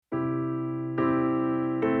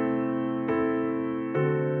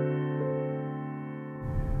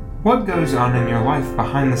What goes on in your life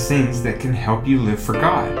behind the scenes that can help you live for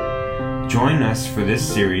God? Join us for this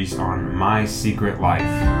series on My Secret Life.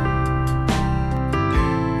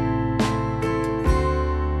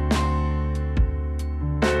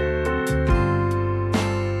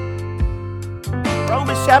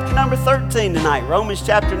 Romans chapter number 13 tonight. Romans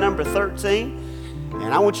chapter number 13.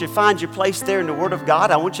 And I want you to find your place there in the Word of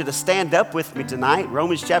God. I want you to stand up with me tonight.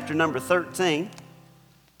 Romans chapter number 13.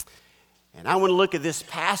 And I want to look at this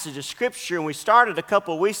passage of Scripture. And we started a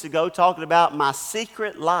couple of weeks ago talking about my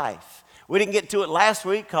secret life. We didn't get to it last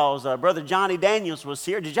week because Brother Johnny Daniels was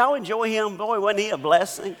here. Did y'all enjoy him? Boy, wasn't he a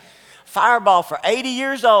blessing? Fireball for 80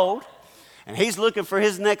 years old. And he's looking for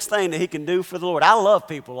his next thing that he can do for the Lord. I love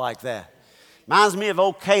people like that. Reminds me of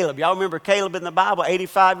old Caleb. Y'all remember Caleb in the Bible,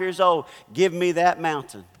 85 years old. Give me that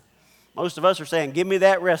mountain. Most of us are saying, give me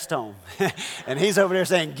that rest home. And he's over there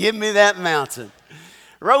saying, give me that mountain.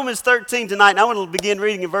 Romans 13 tonight, and I want to begin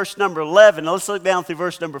reading in verse number 11. Now let's look down through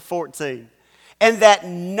verse number 14. And that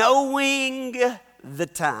knowing the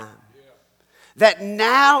time, that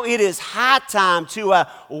now it is high time to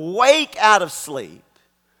wake out of sleep,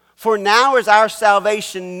 for now is our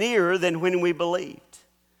salvation nearer than when we believed.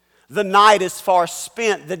 The night is far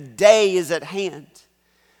spent, the day is at hand.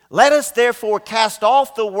 Let us therefore cast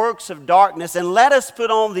off the works of darkness, and let us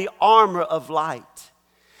put on the armor of light.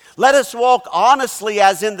 Let us walk honestly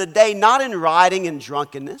as in the day, not in rioting and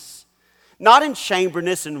drunkenness, not in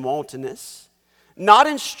chamberness and wantonness, not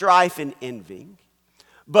in strife and envying,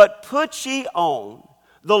 but put ye on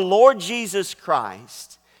the Lord Jesus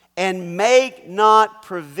Christ, and make not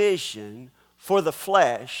provision for the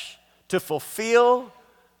flesh to fulfill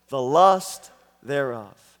the lust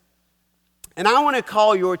thereof. And I want to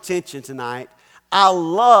call your attention tonight. I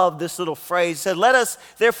love this little phrase. It said, let us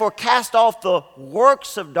therefore cast off the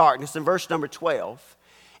works of darkness in verse number 12.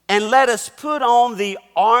 And let us put on the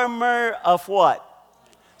armor of what?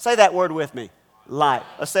 Say that word with me. Light.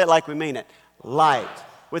 Let's say it like we mean it. Light.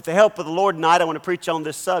 With the help of the Lord tonight, I want to preach on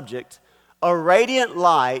this subject. A radiant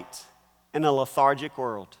light in a lethargic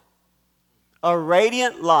world. A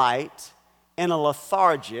radiant light in a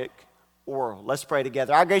lethargic world. Let's pray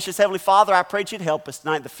together. Our gracious Heavenly Father, I pray that you'd help us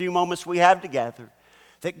tonight, the few moments we have together,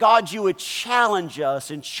 that God, you would challenge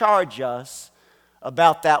us and charge us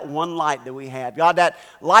about that one light that we had. God, that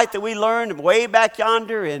light that we learned way back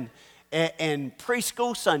yonder in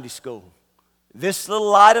preschool, Sunday school. This little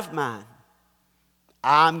light of mine,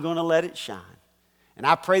 I'm going to let it shine. And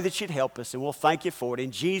I pray that you'd help us, and we'll thank you for it.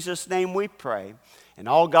 In Jesus' name we pray. And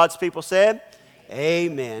all God's people said,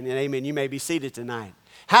 amen and amen. You may be seated tonight.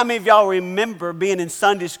 How many of y'all remember being in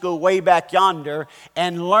Sunday school way back yonder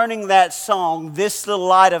and learning that song, This Little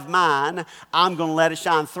Light of Mine, I'm going to let it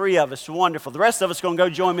shine? 3 of us, wonderful. The rest of us are going to go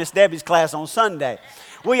join Miss Debbie's class on Sunday.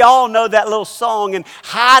 We all know that little song and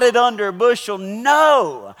hide it under a bushel.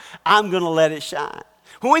 No, I'm going to let it shine.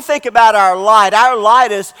 When we think about our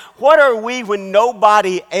light is what are we when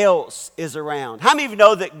nobody else is around? How many of you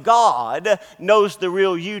know that God knows the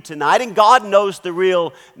real you tonight and God knows the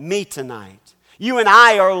real me tonight? You and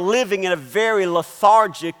I are living in a very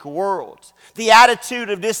lethargic world. The attitude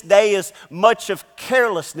of this day is much of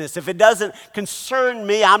carelessness. If it doesn't concern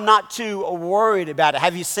me, I'm not too worried about it.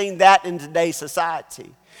 Have you seen that in today's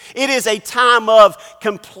society? It is a time of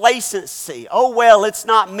complacency. Oh, well, it's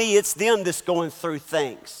not me, it's them that's going through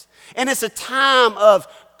things. And it's a time of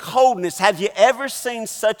coldness. Have you ever seen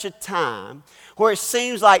such a time where it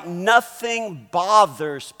seems like nothing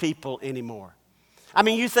bothers people anymore? I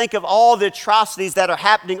mean, you think of all the atrocities that are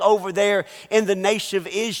happening over there in the nation of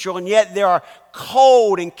Israel, and yet there are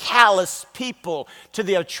cold and callous people to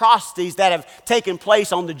the atrocities that have taken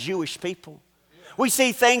place on the Jewish people. We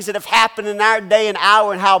see things that have happened in our day and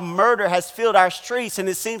hour and how murder has filled our streets, and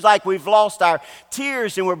it seems like we've lost our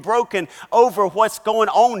tears and we're broken over what's going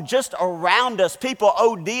on just around us. People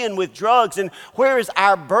ODing with drugs, and where is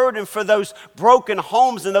our burden for those broken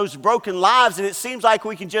homes and those broken lives? And it seems like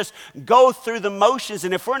we can just go through the motions,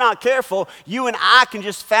 and if we're not careful, you and I can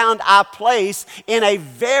just find our place in a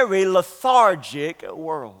very lethargic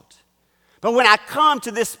world. But when I come to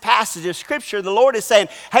this passage of Scripture, the Lord is saying,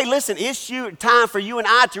 hey, listen, it's time for you and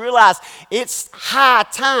I to realize it's high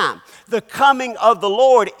time. The coming of the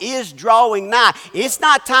Lord is drawing nigh. It's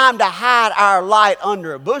not time to hide our light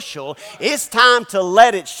under a bushel. It's time to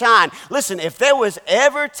let it shine. Listen, if there was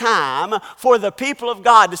ever time for the people of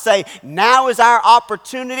God to say, now is our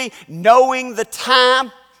opportunity, knowing the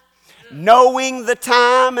time, knowing the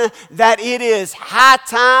time that it is high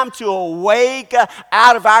time to awake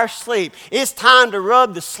out of our sleep. It's time to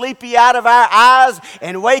rub the sleepy out of our eyes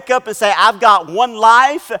and wake up and say, I've got one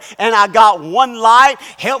life and I got one light.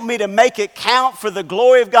 Help me to make it count for the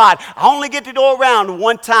glory of God. I only get to go around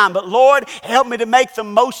one time, but Lord, help me to make the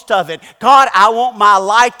most of it. God, I want my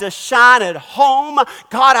light to shine at home.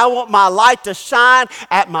 God, I want my light to shine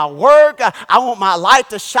at my work. I want my light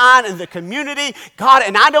to shine in the community. God,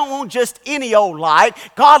 and I don't want just any old light.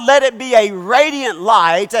 God, let it be a radiant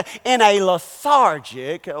light in a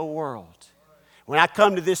lethargic world. When I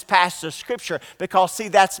come to this passage of Scripture, because see,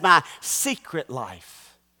 that's my secret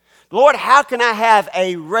life. Lord, how can I have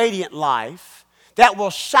a radiant life that will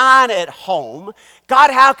shine at home?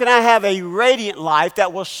 God, how can I have a radiant life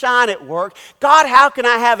that will shine at work? God, how can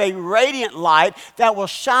I have a radiant light that will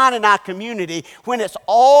shine in our community when it's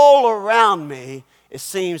all around me? It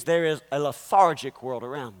seems there is a lethargic world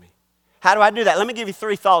around me. How do I do that? Let me give you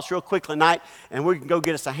 3 thoughts real quick tonight, and we can go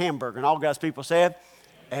get us a hamburger. And all God's people said,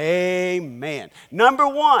 amen. Number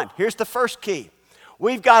 1, here's the first key.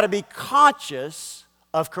 We've got to be conscious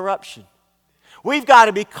of corruption. We've got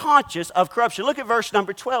to be conscious of corruption. Look at verse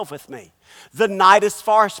number 12 with me. The night is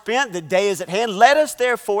far spent, the day is at hand. Let us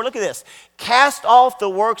therefore, look at this, cast off the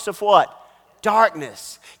works of what?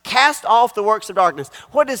 Darkness. Cast off the works of darkness.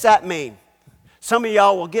 What does that mean? Some of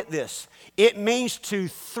y'all will get this. It means to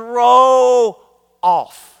throw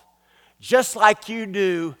off, just like you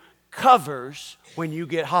do covers when you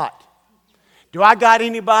get hot. Do I got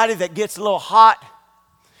anybody that gets a little hot?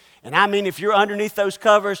 And I mean, if you're underneath those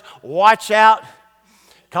covers, watch out,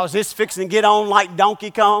 because it's fixing to get on like Donkey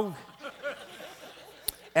Kong.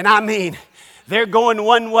 And I mean, they're going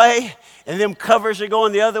one way, and them covers are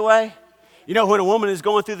going the other way. You know, when a woman is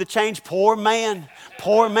going through the change, poor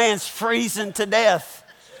man's freezing to death.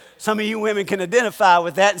 Some of you women can identify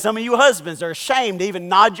with that, and some of you husbands are ashamed to even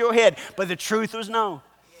nod your head, but the truth was known.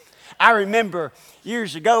 I remember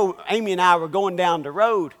years ago, Amy and I were going down the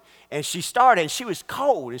road, and she started, and she was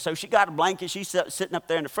cold, and so she got a blanket, she's sitting up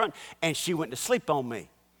there in the front, and she went to sleep on me.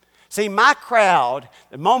 See, my crowd,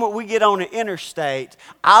 the moment we get on the interstate,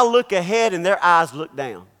 I look ahead, and their eyes look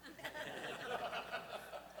down.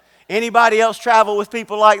 Anybody else travel with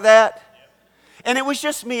people like that? And it was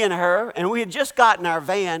just me and her, and we had just gotten our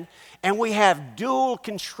van, and we have dual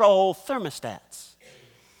control thermostats.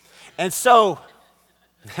 And so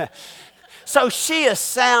she is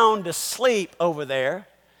sound asleep over there,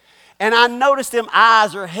 and I noticed them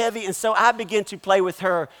eyes are heavy, and so I began to play with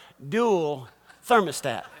her dual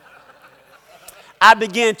thermostat. I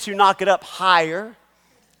began to knock it up higher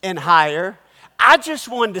and higher. I just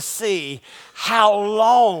wanted to see how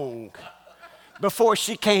long before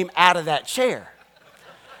she came out of that chair.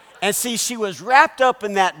 And see, she was wrapped up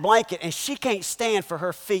in that blanket, and she can't stand for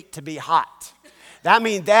her feet to be hot. I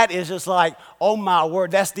mean, that is just like, oh my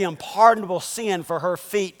word, that's the unpardonable sin for her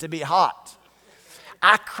feet to be hot.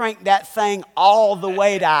 I cranked that thing all the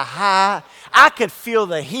way to high. I could feel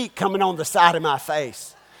the heat coming on the side of my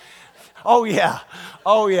face. Oh yeah,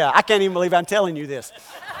 I can't even believe I'm telling you this.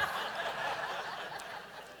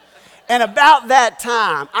 And about that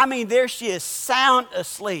time, I mean, there she is, sound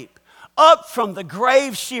asleep. Up from the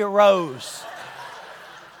grave she arose.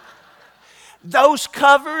 Those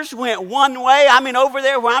covers went one way. I mean, over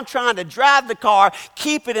there where I'm trying to drive the car,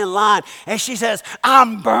 keep it in line. And she says,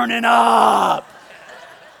 I'm burning up.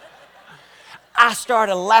 I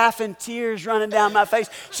started laughing, tears running down my face.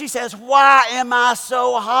 She says, why am I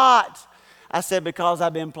so hot? I said, because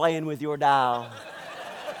I've been playing with your dial.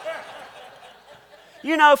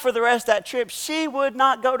 You know, for the rest of that trip, she would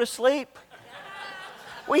not go to sleep.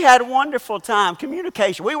 We had a wonderful time.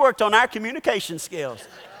 Communication. We worked on our communication skills.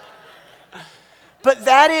 But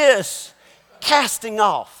that is casting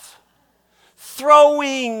off,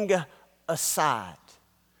 throwing aside,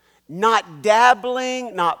 not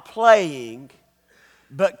dabbling, not playing,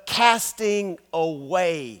 but casting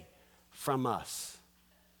away from us.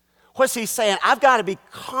 What's he saying? I've got to be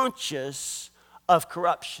conscious of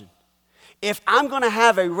corruption. If I'm going to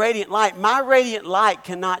have a radiant light, my radiant light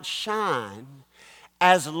cannot shine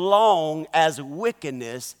as long as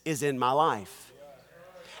wickedness is in my life.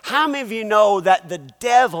 How many of you know that the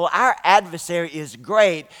devil, our adversary, is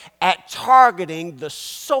great at targeting the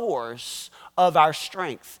source of our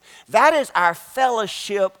strength? That is our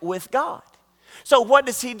fellowship with God. So what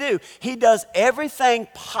does he do? He does everything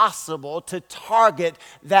possible to target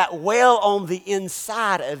that well on the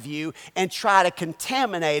inside of you and try to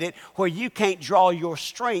contaminate it where you can't draw your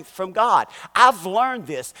strength from God. I've learned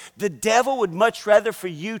this. The devil would much rather for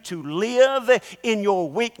you to live in your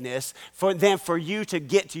weakness than for you to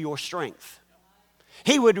get to your strength.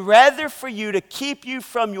 He would rather for you to keep you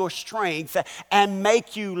from your strength and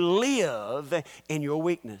make you live in your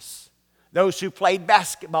weakness. Those who played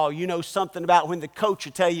basketball, you know something about when the coach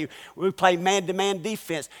will tell you, we play man-to-man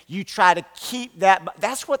defense, you try to keep that.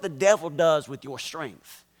 That's what the devil does with your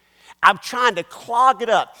strength. I'm trying to clog it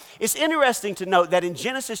up. It's interesting to note that in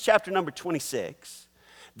Genesis chapter number 26,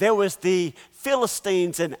 there was the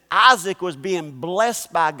Philistines and Isaac was being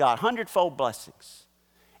blessed by God, hundredfold blessings.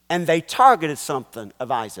 And they targeted something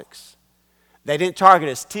of Isaac's. They didn't target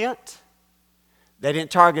his tent. They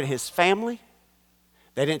didn't target his family.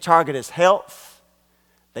 They didn't target his health.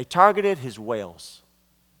 They targeted his wells.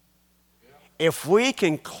 If we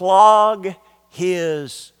can clog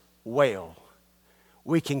his well,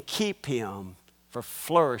 we can keep him from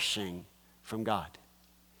flourishing from God.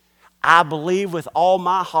 I believe with all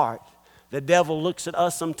my heart, the devil looks at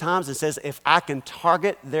us sometimes and says, if I can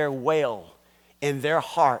target their well in their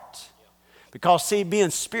heart, because see, being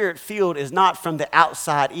spirit-filled is not from the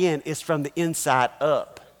outside in, it's from the inside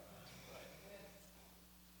up.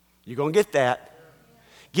 You're going to get that.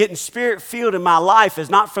 Getting spirit-filled in my life is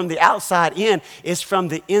not from the outside in, it's from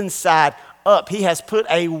the inside up. He has put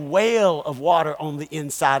a well of water on the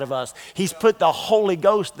inside of us. He's put the Holy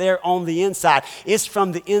Ghost there on the inside. It's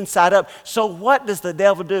from the inside up. So what does the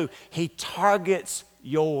devil do? He targets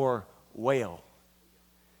your well.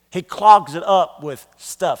 He clogs it up with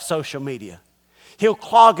stuff, social media. He'll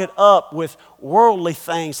clog it up with worldly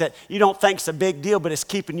things that you don't think is a big deal, but it's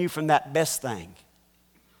keeping you from that best thing.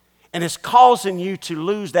 And it's causing you to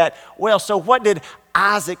lose that well. So what did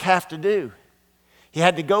Isaac have to do? He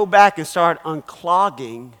had to go back and start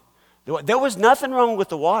unclogging. There was nothing wrong with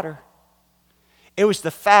the water. It was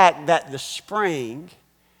the fact that the spring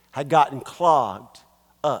had gotten clogged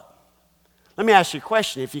up. Let me ask you a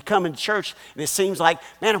question. If you come into church and it seems like,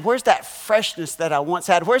 man, where's that freshness that I once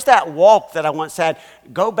had? Where's that walk that I once had?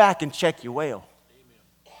 Go back and check your well.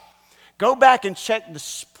 Go back and check the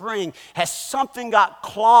spring. Has something got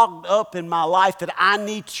clogged up in my life that I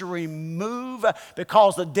need to remove?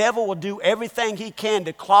 Because the devil will do everything he can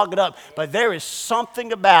to clog it up. But there is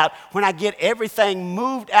something about when I get everything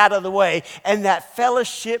moved out of the way and that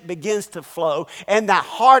fellowship begins to flow and that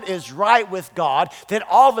heart is right with God, that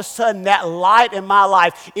all of a sudden that light in my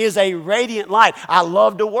life is a radiant light. I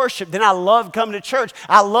love to worship. Then I love coming to church.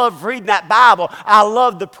 I love reading that Bible. I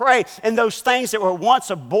love to pray. And those things that were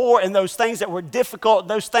once a bore and those things that were difficult,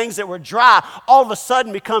 those things that were dry, all of a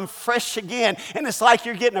sudden become fresh again. And it's like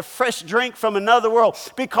you're getting a fresh drink from another world,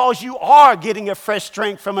 because you are getting a fresh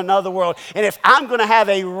drink from another world. And if I'm going to have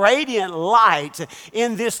a radiant light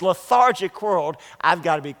in this lethargic world, I've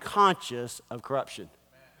got to be conscious of corruption.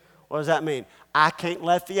 What does that mean? I can't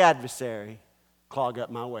let the adversary clog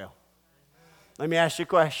up my well. Let me ask you a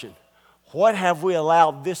question. What have we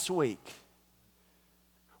allowed this week?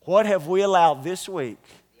 What have we allowed this week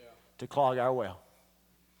to clog our well?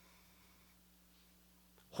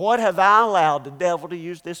 What have I allowed the devil to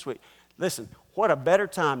use this week? Listen, what a better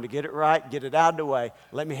time to get it right, get it out of the way.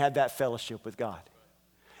 Let me have that fellowship with God.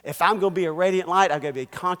 If I'm going to be a radiant light, I've got to be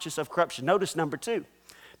conscious of corruption. Notice number 2.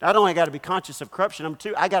 Not only got to be conscious of corruption, number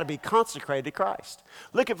 2, I got to be consecrated to Christ.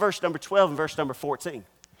 Look at verse number 12 and verse number 14.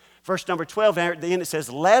 Verse number 12, at the end it says,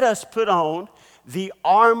 let us put on the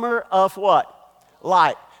armor of what?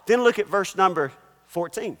 Light. Then look at verse number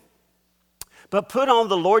 14. But put on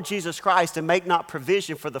the Lord Jesus Christ and make not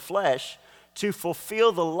provision for the flesh to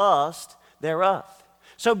fulfill the lust thereof.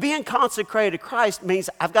 So being consecrated to Christ means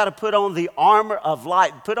I've got to put on the armor of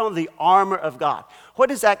light, put on the armor of God. What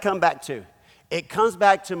does that come back to? It comes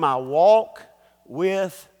back to my walk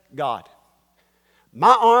with God.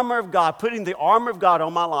 My armor of God, putting the armor of God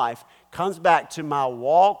on my life, comes back to my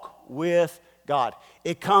walk with God.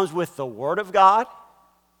 It comes with the Word of God.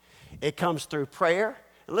 It comes through prayer.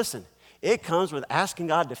 And listen, it comes with asking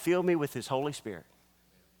God to fill me with His Holy Spirit.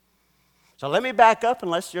 So let me back up and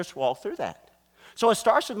let's just walk through that. So it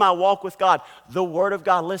starts with my walk with God, the Word of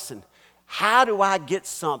God. Listen, how do I get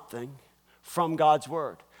something from God's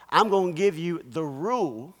Word? I'm going to give you the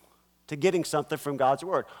rule to getting something from God's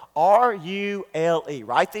Word. R-U-L-E.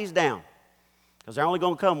 Write these down, because they're only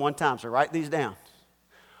going to come one time, so write these down.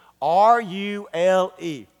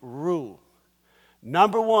 R-U-L-E, rule.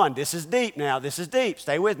 Number 1, this is deep now, this is deep,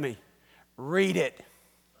 stay with me. Read it.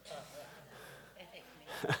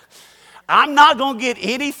 I'm not going to get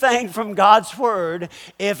anything from God's Word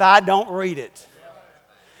if I don't read it.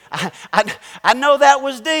 I know that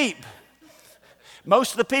was deep.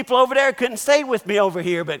 Most of the people over there couldn't stay with me over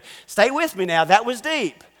here, but stay with me now. That was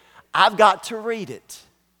deep. I've got to read it.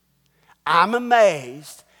 I'm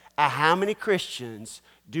amazed at how many Christians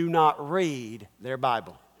do not read their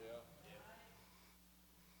Bible.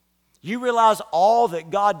 You realize all that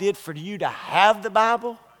God did for you to have the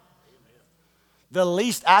Bible? The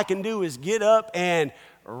least I can do is get up and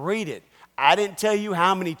read it. I didn't tell you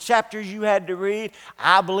how many chapters you had to read.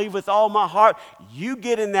 I believe with all my heart, you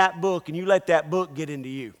get in that book and you let that book get into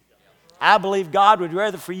you. I believe God would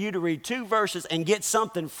rather for you to read 2 verses and get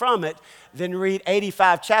something from it than read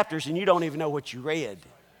 85 chapters and you don't even know what you read.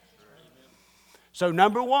 So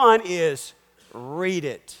number 1 is read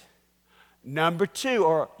it. Number 2,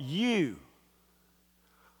 or you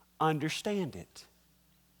understand it.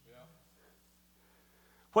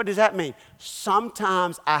 What does that mean?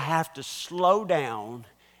 Sometimes I have to slow down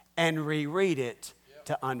and reread it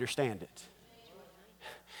to understand it.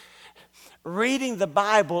 Reading the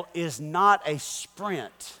Bible is not a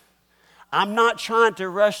sprint. I'm not trying to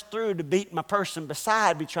rush through to beat my person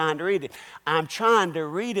beside me trying to read it. I'm trying to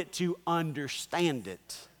read it to understand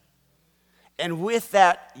it. And with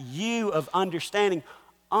that you of understanding,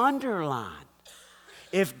 underline.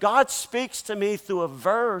 If God speaks to me through a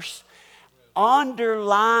verse,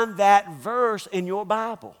 underline that verse in your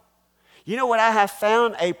Bible. You know what I have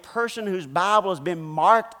found? A person whose Bible has been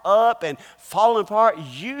marked up and fallen apart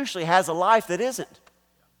usually has a life that isn't.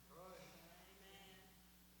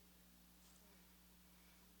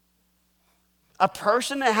 A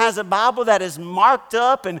person that has a Bible that is marked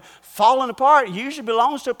up and fallen apart usually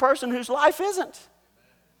belongs to a person whose life isn't.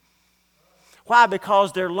 Why?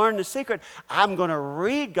 Because they're learning the secret. I'm going to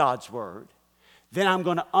read God's Word. Then I'm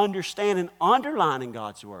going to understand and underline in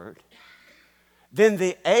God's Word. Then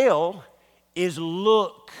the L is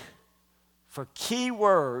look for key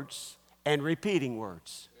words and repeating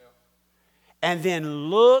words. And then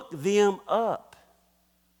look them up.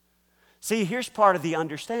 See, here's part of the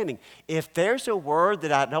understanding. If there's a word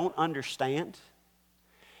that I don't understand,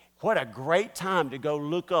 what a great time to go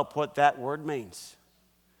look up what that word means.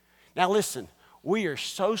 Now listen, we are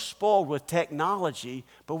so spoiled with technology,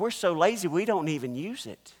 but we're so lazy we don't even use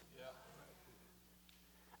it.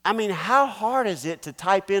 I mean, how hard is it to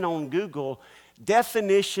type in on Google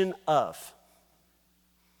definition of?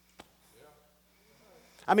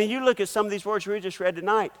 I mean, you look at some of these words we just read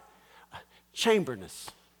tonight. Chamberness,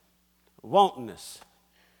 wantonness.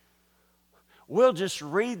 We'll just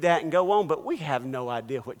read that and go on, but we have no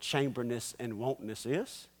idea what chamberness and wantonness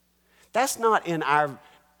is. That's not in our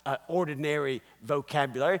ordinary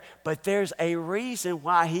vocabulary, but there's a reason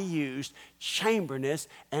why he used chamberness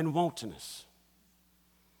and wantonness.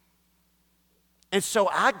 And so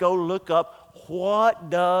I go look up, what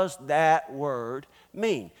does that word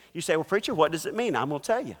mean? You say, well, preacher, what does it mean? I'm going to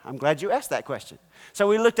tell you. I'm glad you asked that question. So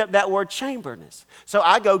we looked up that word chamberness. So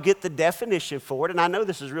I go get the definition for it, and I know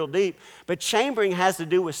this is real deep, but chambering has to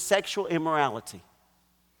do with sexual immorality.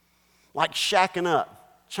 Like shacking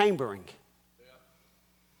up, chambering.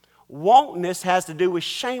 Wantonness has to do with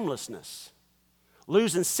shamelessness,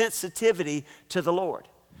 losing sensitivity to the Lord.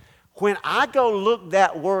 When I go look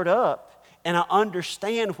that word up, and I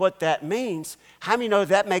understand what that means, how many know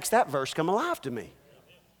that makes that verse come alive to me?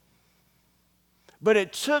 But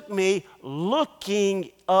it took me looking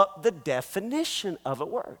up the definition of a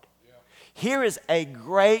word. Here is a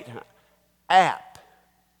great app.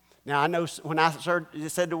 Now, I know when I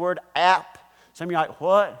said the word app, some of you are like,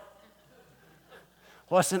 what?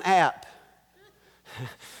 What's an app?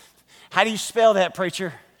 How do you spell that,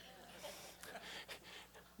 preacher?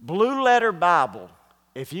 Blue Letter Bible.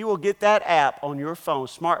 If you will get that app on your phone,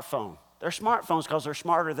 smartphone, they're smartphones because they're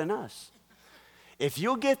smarter than us. If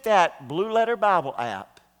you'll get that Blue Letter Bible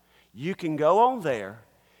app, you can go on there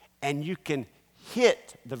and you can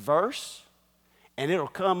hit the verse and it'll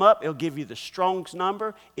come up. It'll give you the Strong's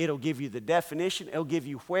number. It'll give you the definition. It'll give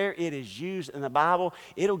you where it is used in the Bible.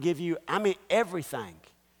 It'll give you, everything.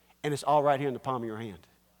 And it's all right here in the palm of your hand.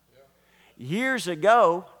 Years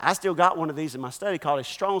ago, I still got one of these in my study called a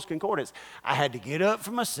Strong's Concordance. I had to get up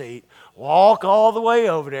from my seat, walk all the way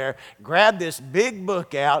over there, grab this big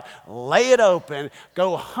book out, lay it open,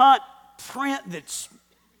 go hunt print that's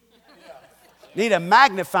need a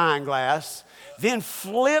magnifying glass, then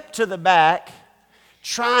flip to the back,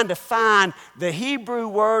 trying to find the Hebrew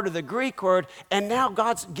word or the Greek word, and now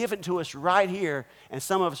God's given to us right here, and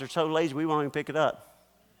some of us are so lazy we won't even pick it up.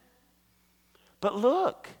 But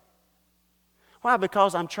look. Why?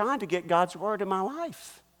 Because I'm trying to get God's word in my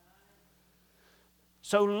life.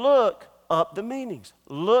 So look up the meanings.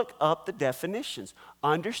 Look up the definitions.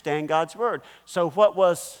 Understand God's word. So what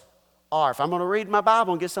was R? If I'm going to read my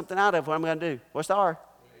Bible and get something out of it, what am I going to do? What's the R?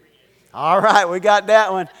 All right, we got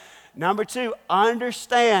that one. Number 2,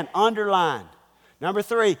 understand, underline. Number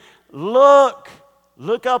 3, look.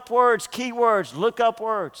 Look up words, key words, look up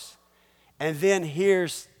words. And then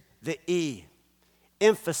here's the E.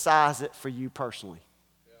 emphasize it for you personally.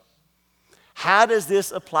 How does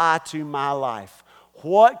this apply to my life?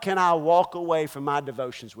 What can I walk away from my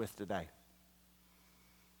devotions with today?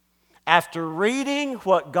 After reading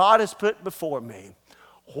what God has put before me,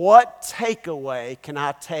 what takeaway can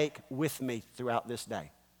I take with me throughout this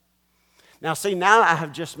day? Now, see, now I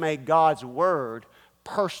have just made God's word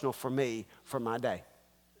personal for me for my day.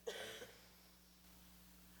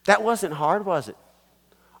 That wasn't hard, was it?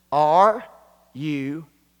 R-U-L-E.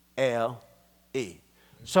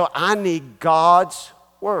 So I need God's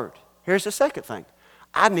word. Here's the second thing.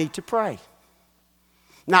 I need to pray.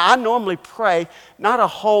 Now, I normally pray, not a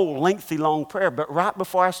whole lengthy long prayer, but right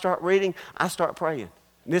before I start reading, I start praying.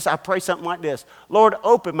 And I pray something like this. Lord,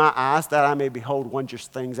 open my eyes that I may behold wondrous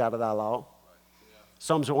things out of thy law.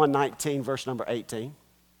 Psalms 119, verse number 18.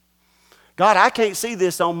 God, I can't see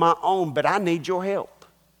this on my own, but I need your help.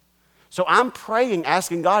 So I'm praying,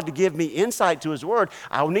 asking God to give me insight to his word.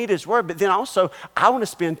 I'll need his word, but then also I want to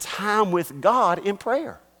spend time with God in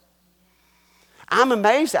prayer. I'm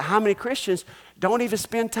amazed at how many Christians don't even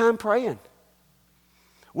spend time praying.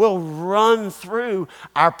 We'll run through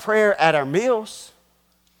our prayer at our meals.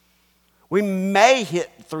 We may hit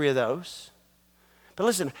 3 of those. But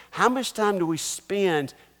listen, how much time do we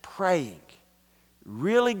spend praying?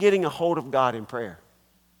 Really getting a hold of God in prayer?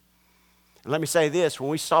 And let me say this, when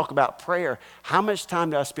we talk about prayer, how much time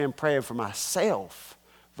do I spend praying for myself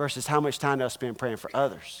versus how much time do I spend praying for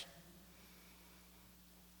others?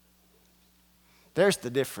 There's the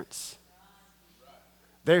difference.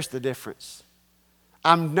 There's the difference.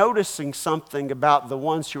 I'm noticing something about the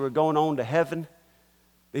ones who are going on to heaven,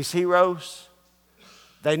 these heroes.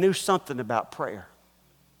 They knew something about prayer.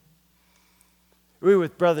 We were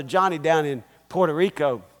with Brother Johnny down in Puerto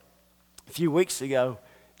Rico a few weeks ago,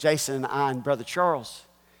 Jason and I and Brother Charles.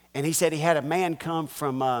 And he said he had a man come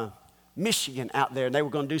from Michigan out there, and they were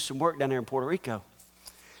going to do some work down there in Puerto Rico.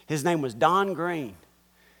 His name was Don Green.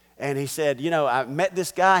 And he said, I met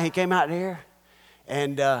this guy. He came out here,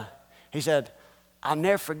 and he said, I'll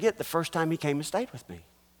never forget the first time he came and stayed with me.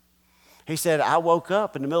 He said, I woke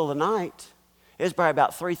up in the middle of the night. It was probably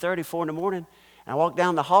about 3:30, 4 in the morning, and I walked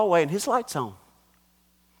down the hallway, and his light's on.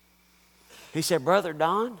 He said, Brother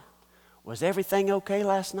Don, was everything okay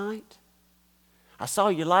last night? I saw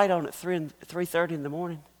your light on at 3:30 in the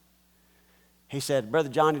morning. He said, Brother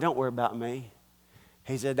Johnny, don't worry about me.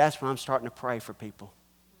 He said, that's when I'm starting to pray for people.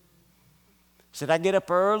 He said, I get up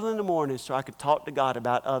early in the morning so I could talk to God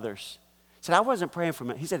about others. He said, I wasn't praying for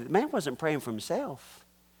me. He said, the man wasn't praying for himself.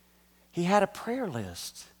 He had a prayer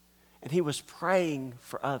list, and he was praying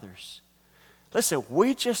for others. Listen,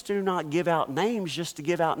 we just do not give out names just to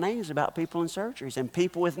give out names about people in surgeries and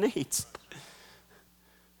people with needs.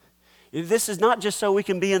 This is not just so we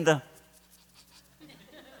can be in the...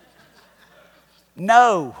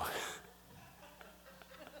 No.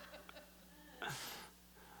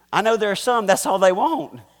 I know there are some, that's all they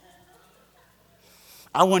want.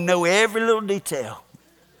 I want to know every little detail.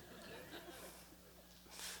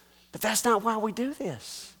 But that's not why we do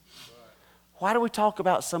this. Why do we talk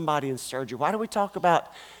about somebody in surgery? Why do we talk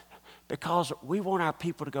about... Because we want our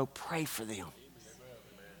people to go pray for them.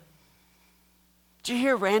 Did you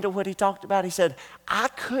hear Randall what he talked about? He said, I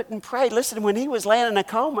couldn't pray. Listen, when he was laying in a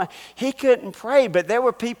coma, he couldn't pray, but there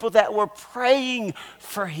were people that were praying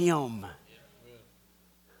for him.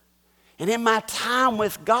 And in my time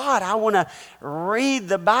with God, I want to read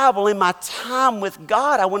the Bible. In my time with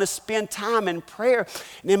God, I want to spend time in prayer.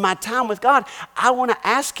 And in my time with God, I want to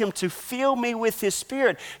ask him to fill me with his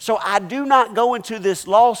Spirit. So I do not go into this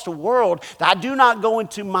lost world. I do not go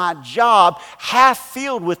into my job half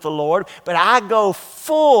filled with the Lord, but I go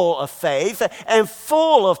full of faith and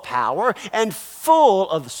full of power and full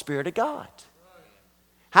of the Spirit of God.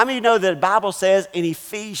 How many of you know that the Bible says in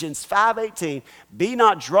Ephesians 5:18, be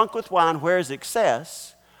not drunk with wine where is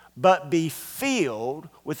excess, but be filled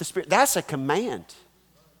with the Spirit. That's a command.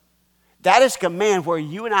 That is a command where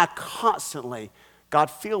you and I constantly, God,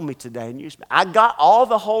 fill me today and use me. I got all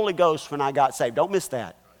the Holy Ghost when I got saved. Don't miss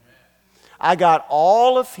that. I got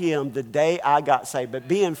all of him the day I got saved. But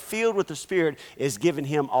being filled with the Spirit is giving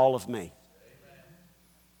him all of me.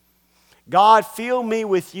 God, fill me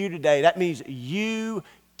with you today. That means you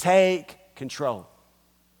take control.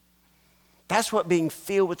 That's what being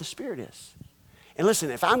filled with the Spirit is. And listen,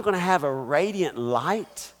 if I'm going to have a radiant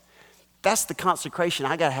light, that's the consecration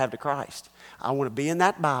I got to have to Christ. I want to be in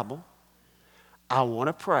that Bible. I want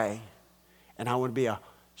to pray. And I want to be a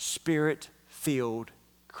Spirit-filled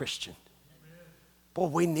Christian. Boy,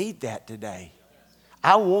 we need that today.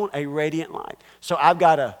 I want a radiant light. So I've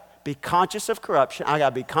got to be conscious of corruption. I've got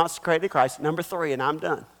to be consecrated to Christ. Number 3, and I'm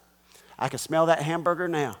done. I can smell that hamburger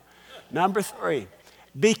now. Number 3,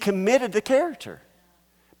 be committed to character.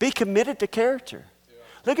 Be committed to character.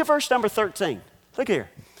 Look at verse number 13. Look here.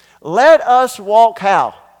 Let us walk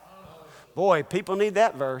how? Boy, people need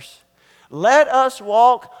that verse. Let us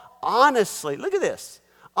walk honestly. Look at this.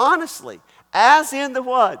 Honestly. As in the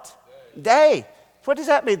what? Day. What does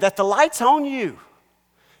that mean? That the light's on you.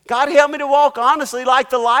 God, help me to walk honestly like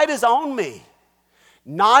the light is on me.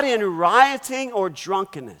 Not in rioting or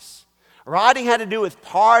drunkenness. Rioting had to do with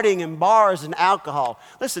partying and bars and alcohol.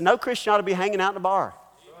 Listen, no Christian ought to be hanging out in a bar.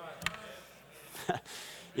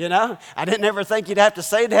 You know, I didn't ever think you'd have to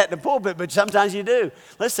say that in the pulpit, but sometimes you do.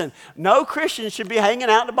 Listen, no Christian should be hanging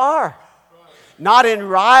out in the bar. Not in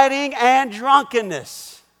rioting and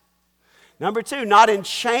drunkenness. Number 2, not in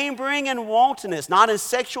chambering and wantonness, not in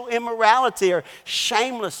sexual immorality or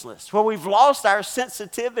shamelessness, where we've lost our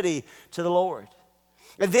sensitivity to the Lord.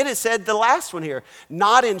 And then it said the last one here,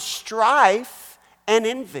 not in strife and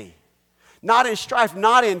envy. Not in strife,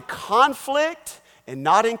 not in conflict, and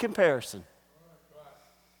not in comparison.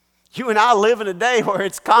 You and I live in a day where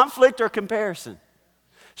it's conflict or comparison.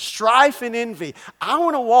 Strife and envy. I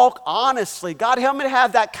want to walk honestly. God, help me to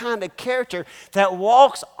have that kind of character that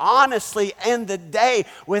walks honestly in the day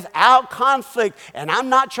without conflict. And I'm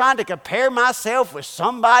not trying to compare myself with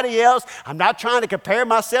somebody else. I'm not trying to compare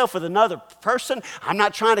myself with another person. I'm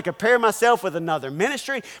not trying to compare myself with another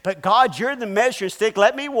ministry. But God, you're the measuring stick.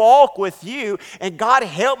 Let me walk with you. And God,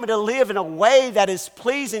 help me to live in a way that is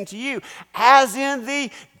pleasing to you, as in the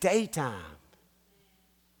daytime.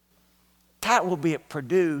 That will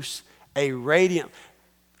produce a radiant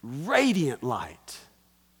light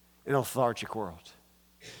in a lethargic world.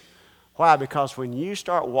 Why? Because when you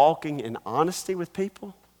start walking in honesty with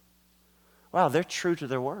people, wow, they're true to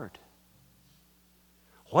their word.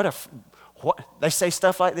 What they say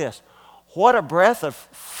stuff like this. What a breath of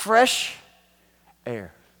fresh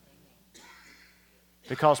air.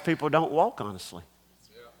 Because people don't walk honestly.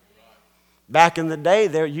 Back in the day,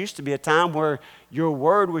 there used to be a time where your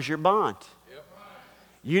word was your bond.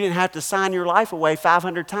 You didn't have to sign your life away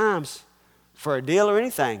 500 times for a deal or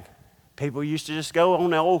anything. People used to just go on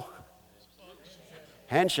the old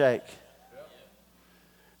handshake.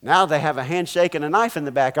 Now they have a handshake and a knife in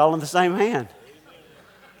the back, all in the same hand.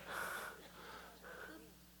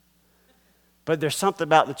 But there's something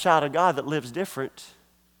about the child of God that lives different,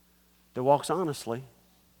 that walks honestly,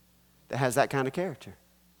 that has that kind of character.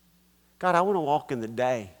 God, I want to walk in the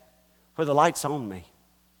day where the light's on me.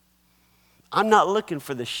 I'm not looking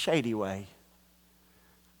for the shady way.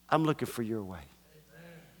 I'm looking for your way.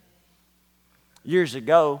 Years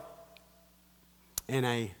ago, in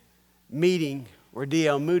a meeting where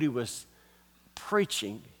D.L. Moody was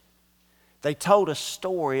preaching, they told a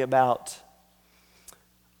story about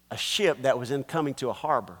a ship that was coming to a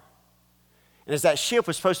harbor. And as that ship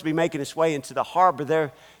was supposed to be making its way into the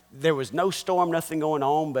harbor, there was no storm, nothing going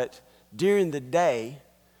on, but during the day,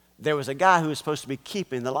 there was a guy who was supposed to be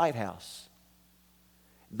keeping the lighthouse.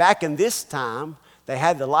 Back in this time, they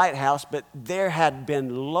had the lighthouse, but there had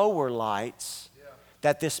been lower lights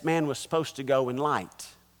that this man was supposed to go and light.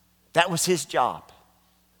 That was his job.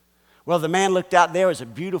 Well, the man looked out there. It was a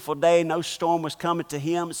beautiful day. No storm was coming to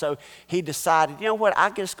him, so he decided, you know what,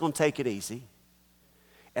 I'm just going to take it easy.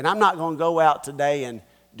 And I'm not going to go out today and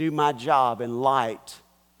do my job and light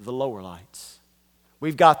the lower lights.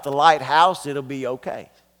 We've got the lighthouse, it'll be okay.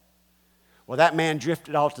 Well, that man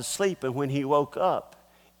drifted off to sleep, and when he woke up,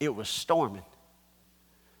 it was storming.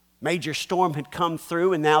 Major storm had come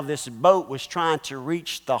through, and now this boat was trying to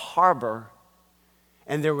reach the harbor,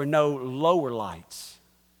 and there were no lower lights.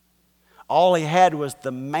 All he had was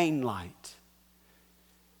the main light.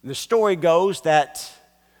 And the story goes that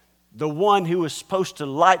the one who was supposed to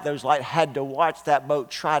light those lights had to watch that boat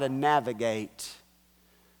try to navigate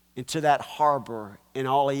into that harbor, and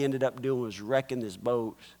all he ended up doing was wrecking this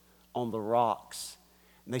boat on the rocks.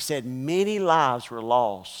 And they said many lives were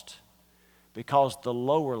lost because the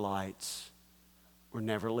lower lights were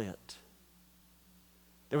never lit.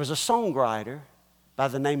 There was a songwriter by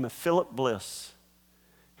the name of Philip Bliss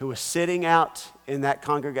who was sitting out in that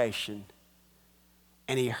congregation,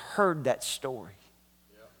 and he heard that story.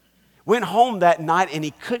 Went home that night, and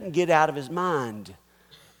he couldn't get out of his mind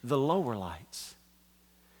the lower lights.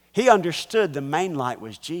 He understood the main light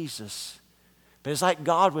was Jesus. But it's like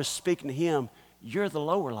God was speaking to him, you're the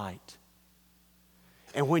lower light.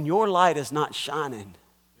 And when your light is not shining,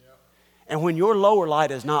 and when your lower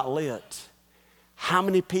light is not lit, how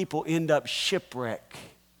many people end up shipwrecked?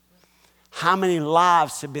 How many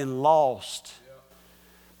lives have been lost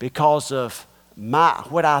because of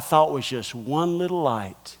what I thought was just one little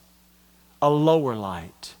light, a lower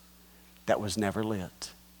light, that was never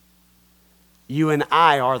lit. You and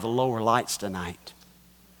I are the lower lights tonight.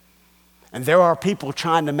 And there are people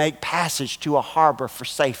trying to make passage to a harbor for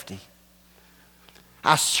safety.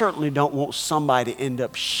 I certainly don't want somebody to end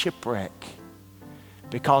up shipwrecked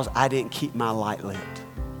because I didn't keep my light lit.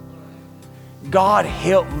 God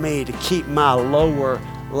help me to keep my lower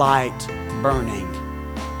light burning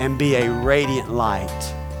and be a radiant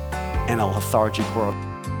light in a lethargic world.